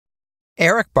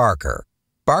Eric Barker,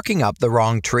 Barking Up the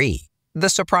Wrong Tree, the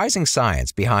surprising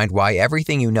science behind why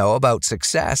everything you know about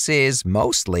success is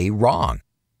mostly wrong.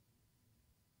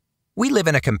 We live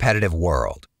in a competitive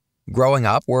world. Growing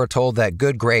up, we're told that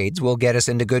good grades will get us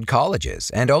into good colleges,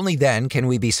 and only then can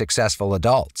we be successful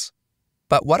adults.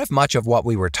 But what if much of what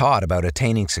we were taught about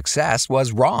attaining success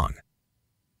was wrong?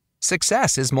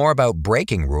 Success is more about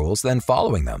breaking rules than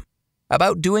following them,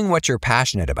 about doing what you're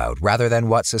passionate about rather than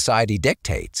what society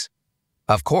dictates.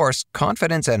 Of course,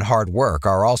 confidence and hard work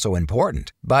are also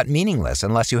important, but meaningless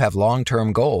unless you have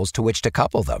long-term goals to which to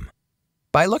couple them.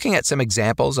 By looking at some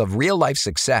examples of real-life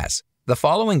success, the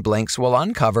following blinks will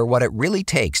uncover what it really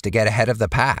takes to get ahead of the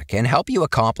pack and help you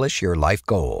accomplish your life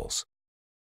goals.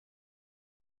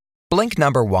 Blink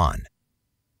number 1.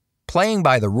 Playing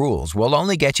by the rules will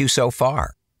only get you so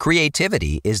far.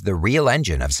 Creativity is the real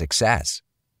engine of success.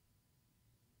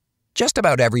 Just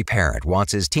about every parent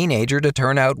wants his teenager to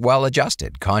turn out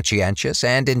well-adjusted, conscientious,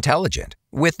 and intelligent,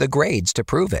 with the grades to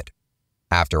prove it.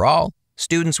 After all,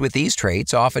 students with these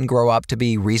traits often grow up to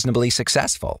be reasonably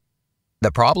successful.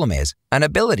 The problem is, an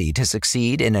ability to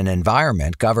succeed in an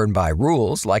environment governed by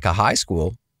rules like a high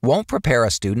school won't prepare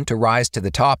a student to rise to the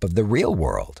top of the real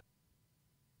world.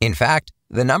 In fact,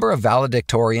 the number of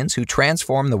valedictorians who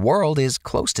transform the world is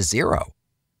close to zero.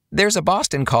 There's a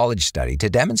Boston College study to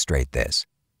demonstrate this.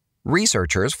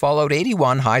 Researchers followed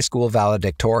 81 high school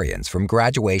valedictorians from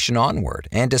graduation onward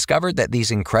and discovered that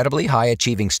these incredibly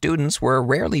high-achieving students were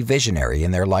rarely visionary in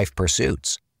their life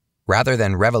pursuits. Rather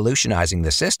than revolutionizing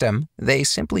the system, they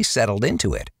simply settled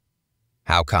into it.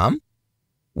 How come?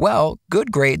 Well,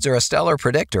 good grades are a stellar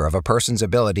predictor of a person's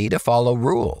ability to follow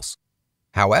rules.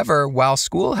 However, while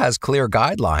school has clear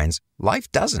guidelines,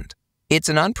 life doesn't. It's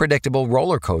an unpredictable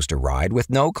roller coaster ride with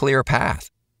no clear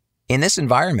path. In this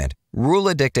environment,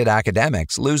 rule-addicted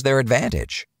academics lose their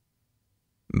advantage.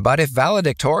 But if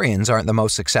valedictorians aren't the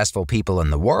most successful people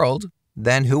in the world,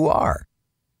 then who are?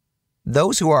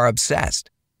 Those who are obsessed,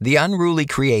 the unruly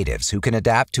creatives who can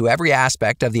adapt to every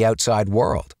aspect of the outside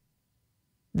world.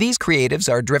 These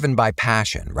creatives are driven by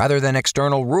passion rather than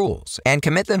external rules and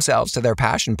commit themselves to their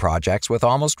passion projects with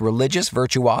almost religious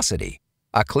virtuosity,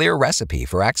 a clear recipe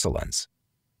for excellence.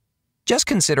 Just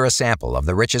consider a sample of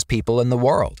the richest people in the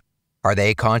world. Are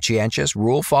they conscientious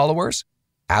rule followers?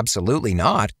 Absolutely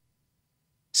not.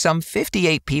 Some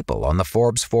 58 people on the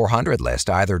Forbes 400 list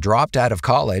either dropped out of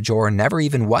college or never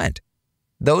even went.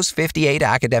 Those 58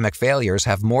 academic failures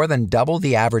have more than double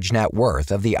the average net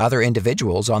worth of the other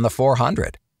individuals on the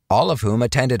 400, all of whom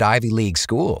attended Ivy League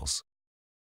schools.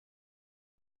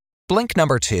 Blink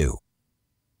number 2.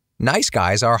 Nice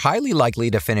guys are highly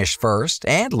likely to finish first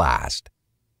and last.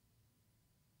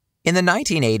 In the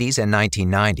 1980s and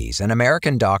 1990s, an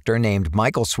American doctor named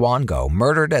Michael Swango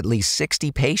murdered at least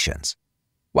 60 patients.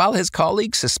 While his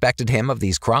colleagues suspected him of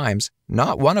these crimes,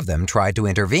 not one of them tried to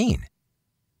intervene.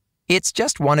 It's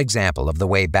just one example of the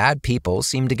way bad people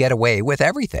seem to get away with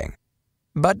everything.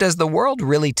 But does the world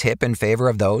really tip in favor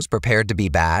of those prepared to be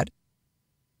bad?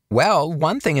 Well,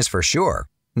 one thing is for sure.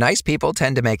 Nice people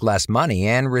tend to make less money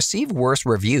and receive worse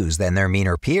reviews than their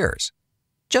meaner peers.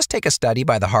 Just take a study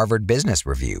by the Harvard Business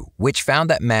Review, which found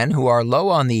that men who are low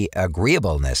on the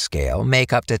agreeableness scale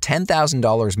make up to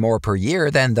 $10,000 more per year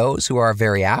than those who are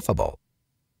very affable.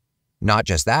 Not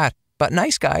just that, but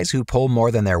nice guys who pull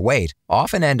more than their weight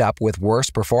often end up with worse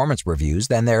performance reviews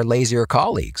than their lazier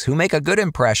colleagues who make a good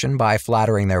impression by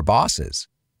flattering their bosses.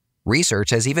 Research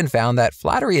has even found that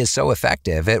flattery is so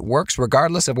effective it works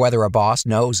regardless of whether a boss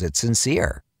knows it's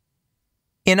sincere.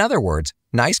 In other words,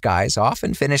 nice guys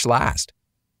often finish last.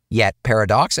 Yet,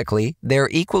 paradoxically, they're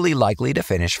equally likely to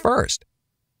finish first.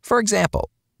 For example,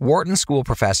 Wharton School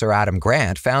professor Adam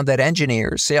Grant found that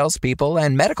engineers, salespeople,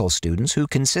 and medical students who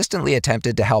consistently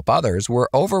attempted to help others were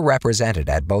overrepresented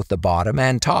at both the bottom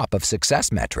and top of success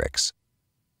metrics.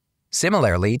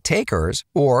 Similarly, takers,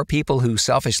 or people who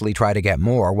selfishly try to get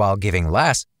more while giving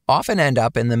less, often end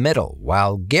up in the middle,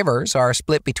 while givers are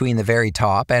split between the very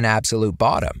top and absolute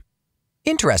bottom.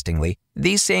 Interestingly,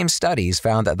 these same studies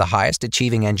found that the highest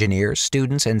achieving engineers,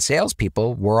 students, and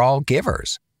salespeople were all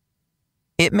givers.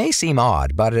 It may seem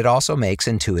odd, but it also makes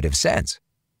intuitive sense.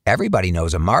 Everybody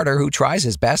knows a martyr who tries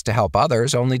his best to help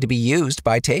others only to be used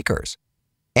by takers.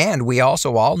 And we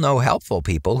also all know helpful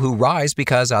people who rise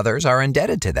because others are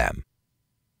indebted to them.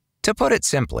 To put it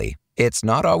simply, it's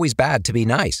not always bad to be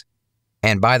nice.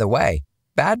 And by the way,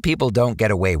 bad people don't get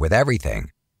away with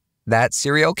everything. That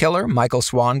serial killer, Michael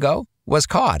Swango, was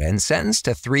caught and sentenced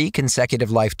to 3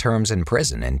 consecutive life terms in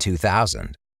prison in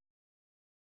 2000.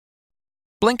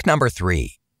 Blink number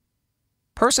 3.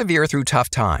 Persevere through tough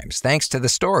times thanks to the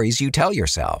stories you tell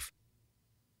yourself.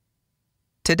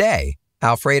 Today,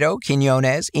 Alfredo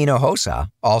Quiñones Hinojosa,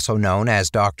 also known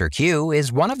as Dr. Q,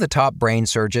 is one of the top brain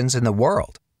surgeons in the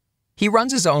world. He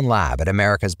runs his own lab at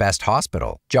America's best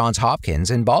hospital, Johns Hopkins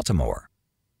in Baltimore.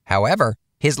 However,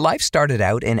 his life started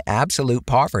out in absolute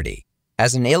poverty.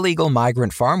 As an illegal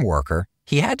migrant farm worker,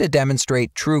 he had to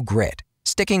demonstrate true grit,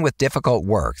 sticking with difficult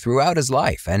work throughout his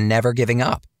life and never giving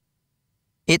up.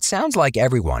 It sounds like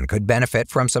everyone could benefit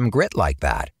from some grit like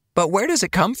that, but where does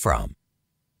it come from?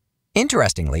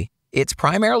 Interestingly, it's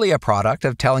primarily a product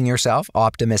of telling yourself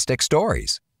optimistic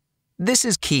stories. This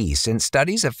is key since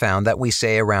studies have found that we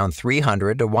say around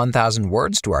 300 to 1,000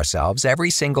 words to ourselves every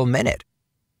single minute.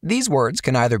 These words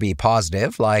can either be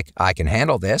positive, like, I can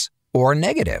handle this, or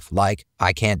negative, like,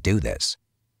 I can't do this.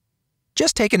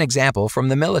 Just take an example from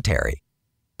the military.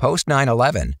 Post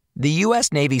 9/11, the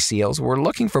U.S. Navy SEALs were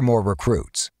looking for more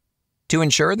recruits. To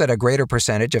ensure that a greater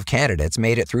percentage of candidates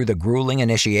made it through the grueling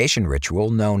initiation ritual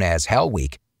known as Hell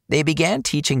Week, they began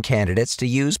teaching candidates to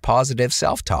use positive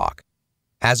self-talk.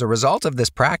 As a result of this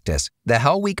practice, the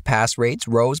Hell Week pass rates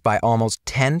rose by almost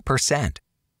 10%.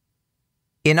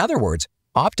 In other words,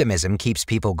 optimism keeps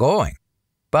people going.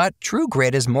 But true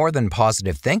grit is more than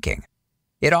positive thinking.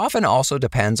 It often also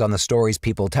depends on the stories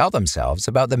people tell themselves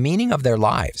about the meaning of their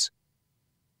lives.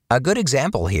 A good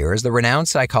example here is the renowned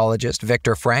psychologist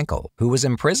Viktor Frankl, who was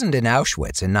imprisoned in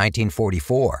Auschwitz in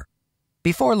 1944.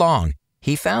 Before long,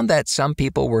 he found that some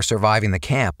people were surviving the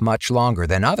camp much longer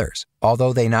than others,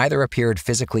 although they neither appeared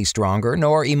physically stronger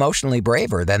nor emotionally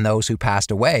braver than those who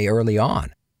passed away early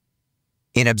on.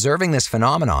 In observing this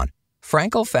phenomenon,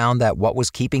 Frankl found that what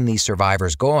was keeping these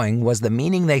survivors going was the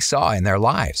meaning they saw in their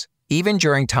lives, even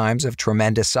during times of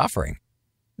tremendous suffering.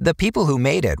 The people who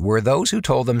made it were those who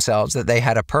told themselves that they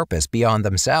had a purpose beyond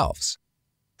themselves.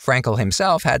 Frankl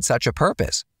himself had such a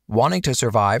purpose, wanting to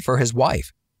survive for his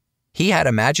wife. He had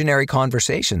imaginary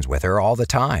conversations with her all the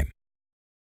time.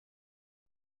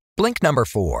 Blink number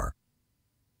 4.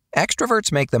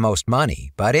 Extroverts make the most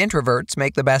money, but introverts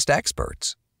make the best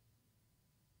experts.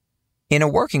 In a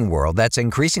working world that's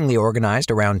increasingly organized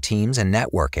around teams and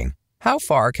networking, how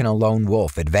far can a lone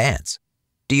wolf advance?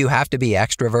 Do you have to be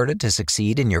extroverted to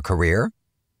succeed in your career?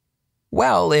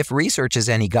 Well, if research is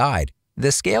any guide,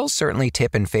 the scales certainly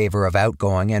tip in favor of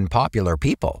outgoing and popular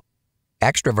people.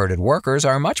 Extroverted workers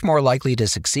are much more likely to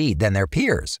succeed than their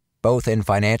peers, both in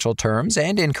financial terms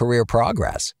and in career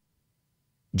progress.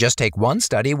 Just take one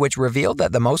study which revealed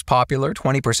that the most popular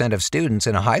 20% of students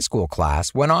in a high school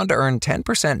class went on to earn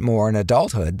 10% more in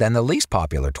adulthood than the least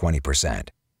popular 20%.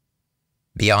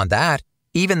 Beyond that,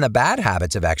 even the bad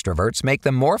habits of extroverts make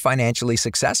them more financially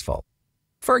successful.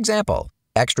 For example,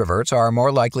 extroverts are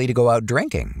more likely to go out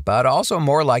drinking, but also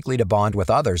more likely to bond with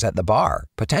others at the bar,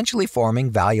 potentially forming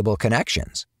valuable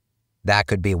connections. That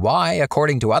could be why,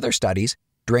 according to other studies,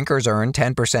 drinkers earn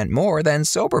 10% more than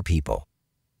sober people.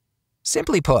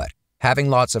 Simply put, having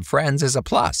lots of friends is a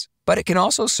plus, but it can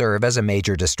also serve as a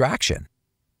major distraction.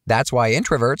 That's why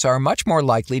introverts are much more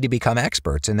likely to become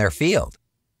experts in their field.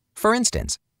 For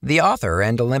instance, the author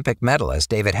and Olympic medalist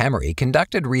David Hemery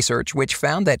conducted research which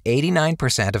found that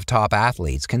 89% of top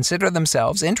athletes consider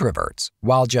themselves introverts,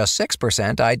 while just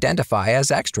 6% identify as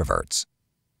extroverts.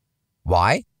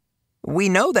 Why? We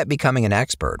know that becoming an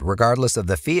expert, regardless of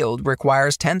the field,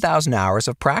 requires 10,000 hours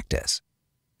of practice.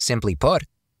 Simply put,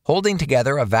 holding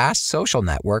together a vast social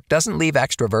network doesn't leave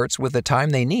extroverts with the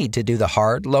time they need to do the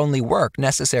hard, lonely work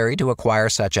necessary to acquire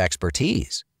such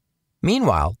expertise.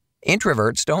 Meanwhile,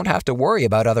 introverts don't have to worry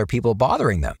about other people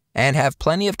bothering them and have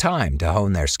plenty of time to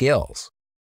hone their skills.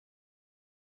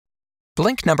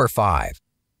 Blink number 5.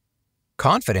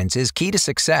 Confidence is key to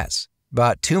success,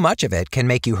 but too much of it can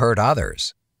make you hurt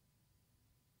others.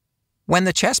 When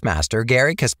the chess master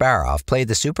Garry Kasparov played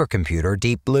the supercomputer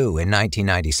Deep Blue in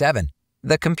 1997,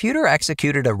 the computer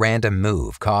executed a random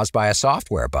move caused by a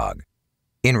software bug.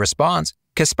 In response,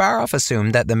 Kasparov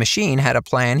assumed that the machine had a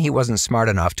plan he wasn't smart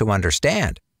enough to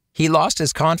understand. He lost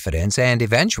his confidence and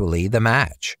eventually the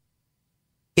match.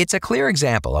 It's a clear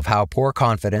example of how poor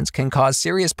confidence can cause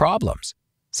serious problems.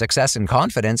 Success and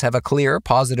confidence have a clear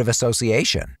positive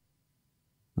association.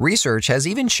 Research has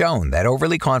even shown that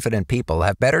overly confident people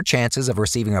have better chances of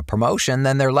receiving a promotion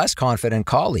than their less confident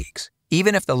colleagues,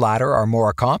 even if the latter are more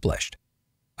accomplished.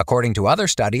 According to other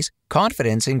studies,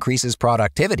 confidence increases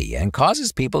productivity and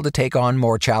causes people to take on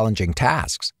more challenging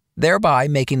tasks, thereby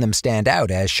making them stand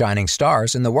out as shining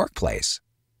stars in the workplace.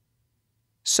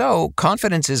 So,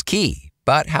 confidence is key,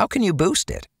 but how can you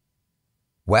boost it?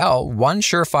 Well, one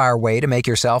surefire way to make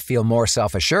yourself feel more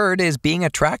self-assured is being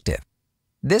attractive.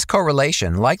 This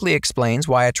correlation likely explains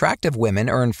why attractive women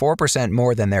earn 4%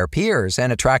 more than their peers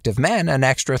and attractive men an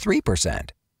extra 3%.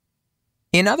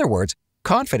 In other words,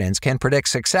 confidence can predict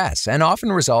success and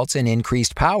often results in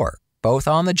increased power, both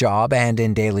on the job and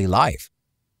in daily life.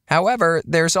 However,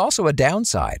 there's also a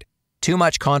downside. Too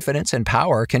much confidence and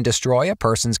power can destroy a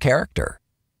person's character.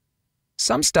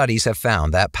 Some studies have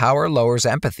found that power lowers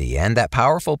empathy and that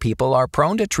powerful people are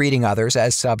prone to treating others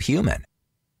as subhuman.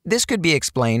 This could be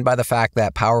explained by the fact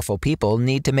that powerful people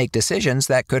need to make decisions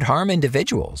that could harm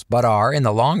individuals but are, in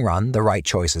the long run, the right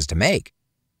choices to make.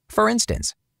 For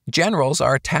instance, generals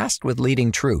are tasked with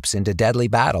leading troops into deadly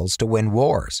battles to win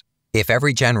wars. If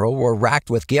every general were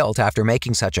racked with guilt after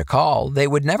making such a call, they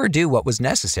would never do what was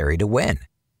necessary to win.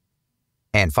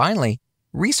 And finally,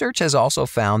 research has also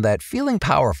found that feeling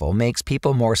powerful makes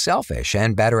people more selfish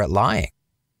and better at lying.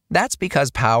 That's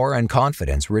because power and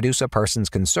confidence reduce a person's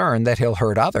concern that he'll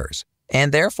hurt others,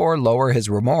 and therefore lower his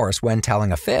remorse when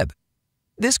telling a fib.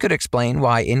 This could explain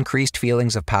why increased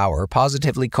feelings of power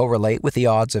positively correlate with the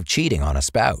odds of cheating on a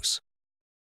spouse.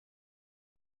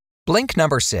 Blink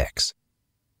number 6.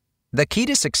 The key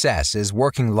to success is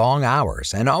working long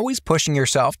hours and always pushing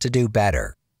yourself to do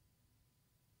better.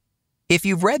 If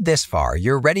you've read this far,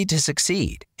 you're ready to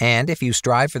succeed, and if you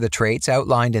strive for the traits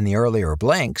outlined in the earlier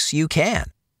blinks, you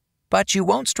can. But you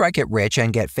won't strike it rich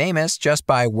and get famous just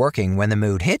by working when the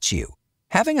mood hits you.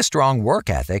 Having a strong work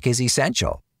ethic is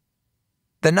essential.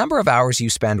 The number of hours you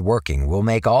spend working will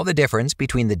make all the difference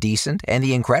between the decent and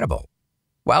the incredible.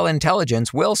 While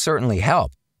intelligence will certainly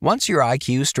help, once your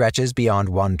IQ stretches beyond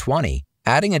 120,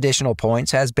 adding additional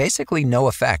points has basically no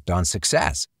effect on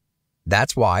success.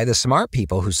 That's why the smart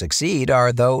people who succeed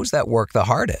are those that work the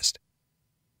hardest.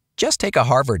 Just take a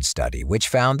Harvard study which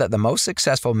found that the most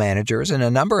successful managers in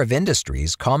a number of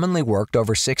industries commonly worked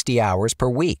over 60 hours per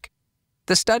week.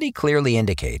 The study clearly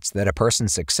indicates that a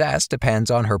person's success depends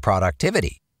on her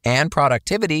productivity, and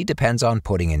productivity depends on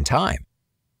putting in time.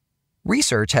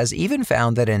 Research has even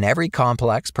found that in every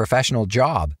complex professional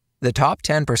job, the top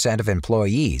 10% of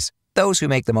employees, those who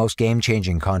make the most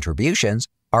game-changing contributions,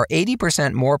 are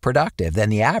 80% more productive than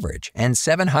the average and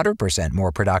 700%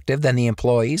 more productive than the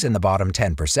employees in the bottom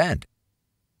 10%.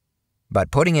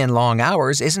 But putting in long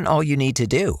hours isn't all you need to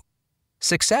do.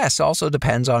 Success also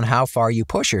depends on how far you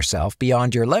push yourself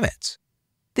beyond your limits.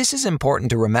 This is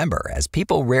important to remember as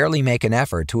people rarely make an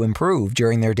effort to improve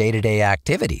during their day-to-day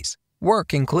activities,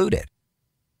 work included.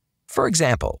 For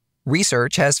example,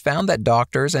 research has found that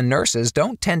doctors and nurses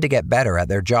don't tend to get better at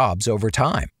their jobs over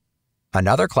time.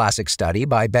 Another classic study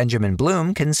by Benjamin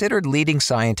Bloom considered leading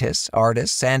scientists,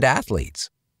 artists, and athletes.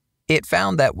 It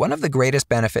found that one of the greatest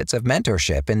benefits of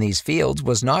mentorship in these fields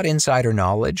was not insider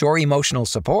knowledge or emotional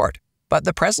support, but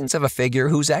the presence of a figure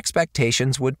whose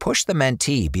expectations would push the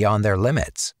mentee beyond their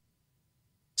limits.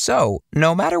 So,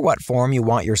 no matter what form you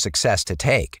want your success to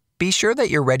take, be sure that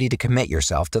you're ready to commit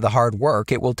yourself to the hard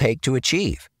work it will take to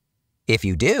achieve. If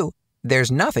you do, there's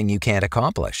nothing you can't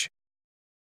accomplish.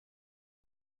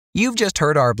 You've just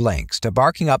heard our blinks to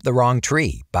Barking Up the Wrong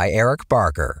Tree by Eric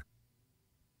Barker.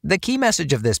 The key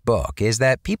message of this book is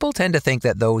that people tend to think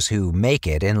that those who make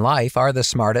it in life are the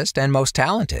smartest and most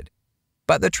talented.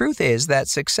 But the truth is that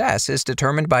success is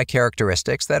determined by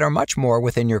characteristics that are much more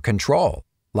within your control,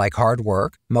 like hard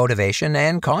work, motivation,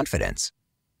 and confidence.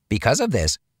 Because of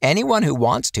this, anyone who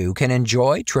wants to can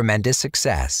enjoy tremendous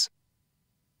success.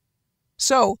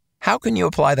 So, how can you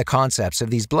apply the concepts of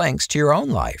these blinks to your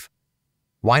own life?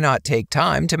 Why not take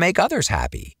time to make others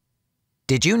happy?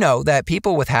 Did you know that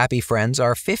people with happy friends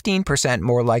are 15%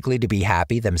 more likely to be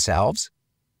happy themselves?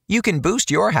 You can boost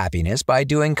your happiness by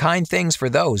doing kind things for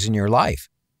those in your life.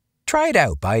 Try it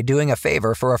out by doing a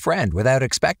favor for a friend without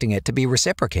expecting it to be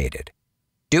reciprocated.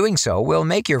 Doing so will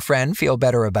make your friend feel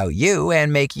better about you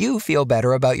and make you feel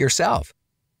better about yourself.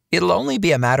 It'll only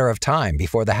be a matter of time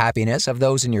before the happiness of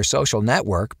those in your social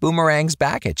network boomerangs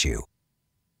back at you.